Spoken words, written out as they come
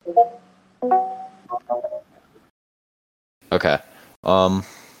Okay. Um.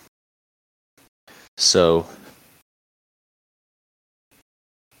 So.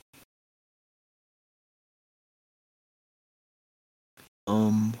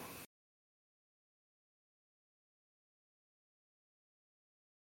 Um.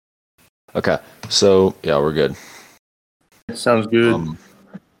 Okay. So yeah, we're good. Sounds good.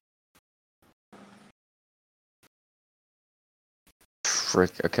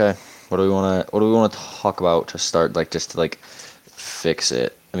 Frick. Okay. What do we want to talk about to start? Like, just to like fix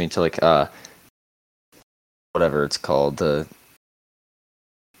it. I mean, to like whatever it's called, to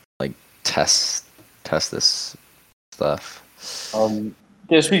like test this stuff.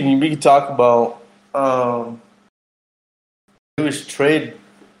 Yes, we can talk about newest trade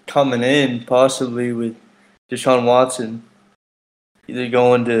coming in possibly with Deshaun Watson, either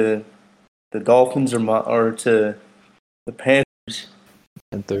going to the Dolphins or to the Panthers.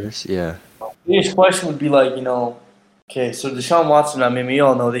 Panthers. Yeah. Biggest question would be like, okay, so Deshaun Watson. I mean, we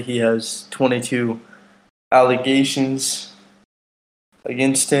all know that he has 22 allegations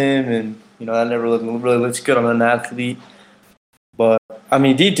against him, and that never really looks good on an athlete. But I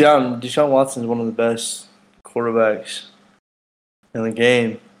mean, deep down, Deshaun Watson is one of the best quarterbacks in the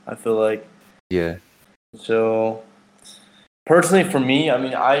game. I feel like. Yeah. So personally, for me, I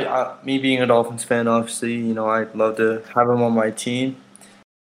mean, me being a Dolphins fan, obviously, I'd love to have him on my team,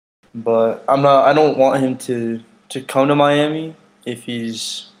 but I'm not. I don't want him to come to Miami if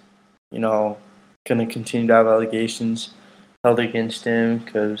he's, going to continue to have allegations held against him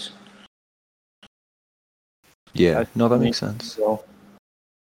because. Yeah. No, that makes sense. So,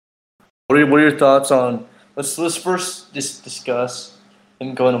 what are your thoughts on? Let's first just discuss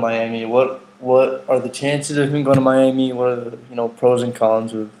him going to Miami. What are the chances of him going to Miami? What are the pros and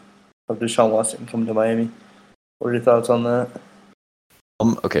cons of Deshaun Watson coming to Miami? What are your thoughts on that?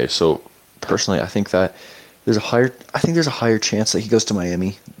 Okay, so personally, I think that there's a higher chance that he goes to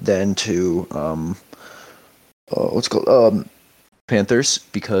Miami than to what's it called Panthers,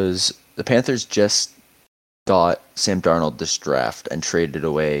 because the Panthers just got Sam Darnold this draft and traded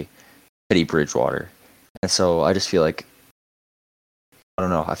away Teddy Bridgewater, and so I just feel like, I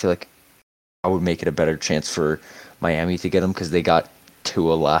don't know. I feel like I would make it a better chance for Miami to get him because they got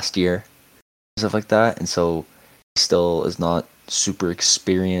Tua last year, stuff like that, and so he still is not super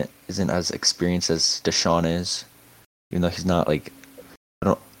experienced, isn't as experienced as Deshaun is, even though he's not like, I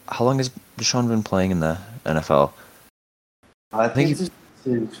don't. How long has Deshaun been playing in the NFL? I think think this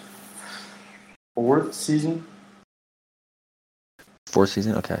is his fourth season. Fourth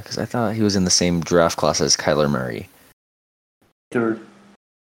season. Okay, because I thought he was in the same draft class as Kyler Murray. Third.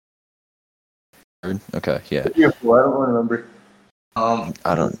 Third? Okay, yeah. I don't remember. I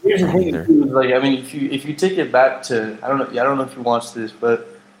don't Here's the know thing, either. too, is like, I mean, if you take it back to, I don't know, I don't know if you watched this, but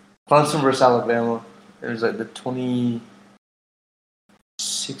Clemson versus Alabama, it was like the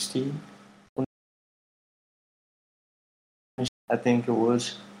 2016, I think it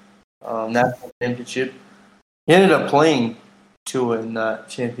was, national championship. He ended up playing Tua in that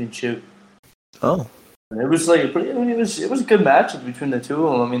championship. Oh, And it was like I mean, it was a good matchup between the two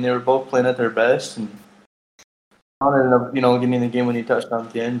of them. I mean, they were both playing at their best, and Brown ended up, getting the game-winning touchdown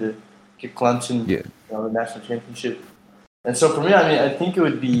at the end to get Clemson, yeah. the national championship. And so for me, I mean, I think it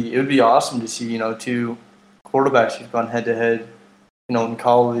would be awesome to see, two quarterbacks who've gone head to head, in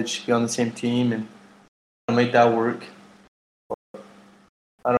college, be on the same team and make that work.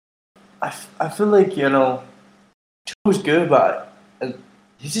 I don't. I feel like Tua was good, but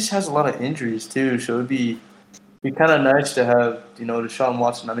he just has a lot of injuries too. So it'd be kind of nice to have Deshaun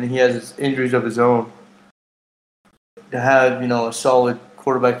Watson. I mean, he has his injuries of his own. To have a solid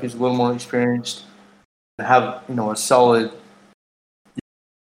quarterback who's a little more experienced, to have a solid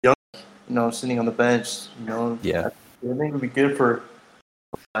sitting on the bench. Yeah. I think it would be good for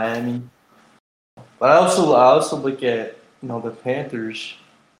Miami. But I also look at the Panthers.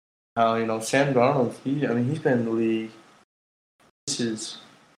 How Sam Darnold? He's been in the league. This is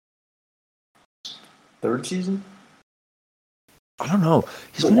third season. I don't know.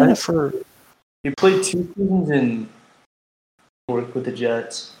 He's been in it for. He played 2 seasons in work with the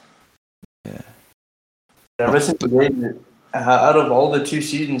Jets. Yeah. Out of all the 2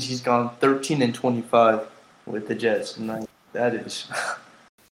 seasons, he's gone 13-25 with the Jets, and that is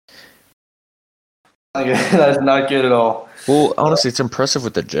that's not good at all. Well, honestly, it's impressive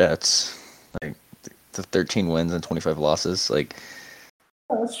with the Jets. Like the 13 wins and 25 losses. Like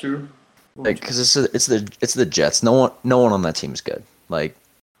That's true. because it's the Jets. No one on that team is good. Like,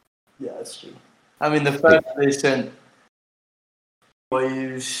 Yeah, that's true. I mean, the fact that they sent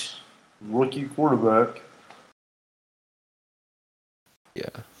plays rookie quarterback, yeah.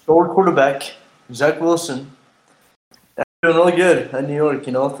 short quarterback Zach Wilson, Doing really good at New York,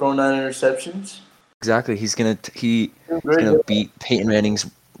 throwing 9 interceptions. Exactly. He's gonna Doing very gonna good. beat Peyton Manning's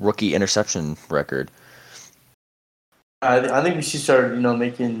rookie interception record. I think we should start,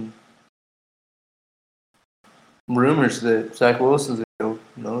 making rumors that Zach Wilson's going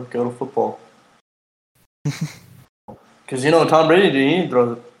to go to football. Because Tom Brady didn't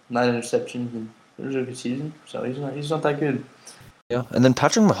throw 9 interceptions and it was a good season, so he's not that good. Yeah, and then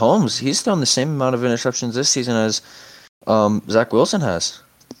Patrick Mahomes, he's thrown the same amount of interceptions this season as Zach Wilson has.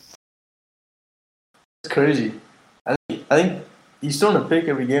 It's crazy. I think he's throwing a pick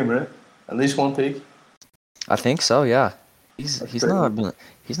every game, right? At least one pick. I think so. Yeah, he's crazy. not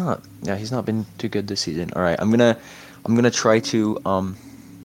been too good this season. All right, I'm gonna try to I'm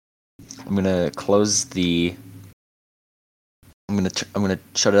gonna close the. I'm gonna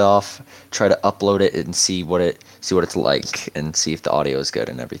shut it off. Try to upload it and see what it's like, and see if the audio is good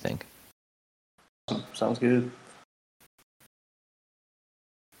and everything. Sounds good.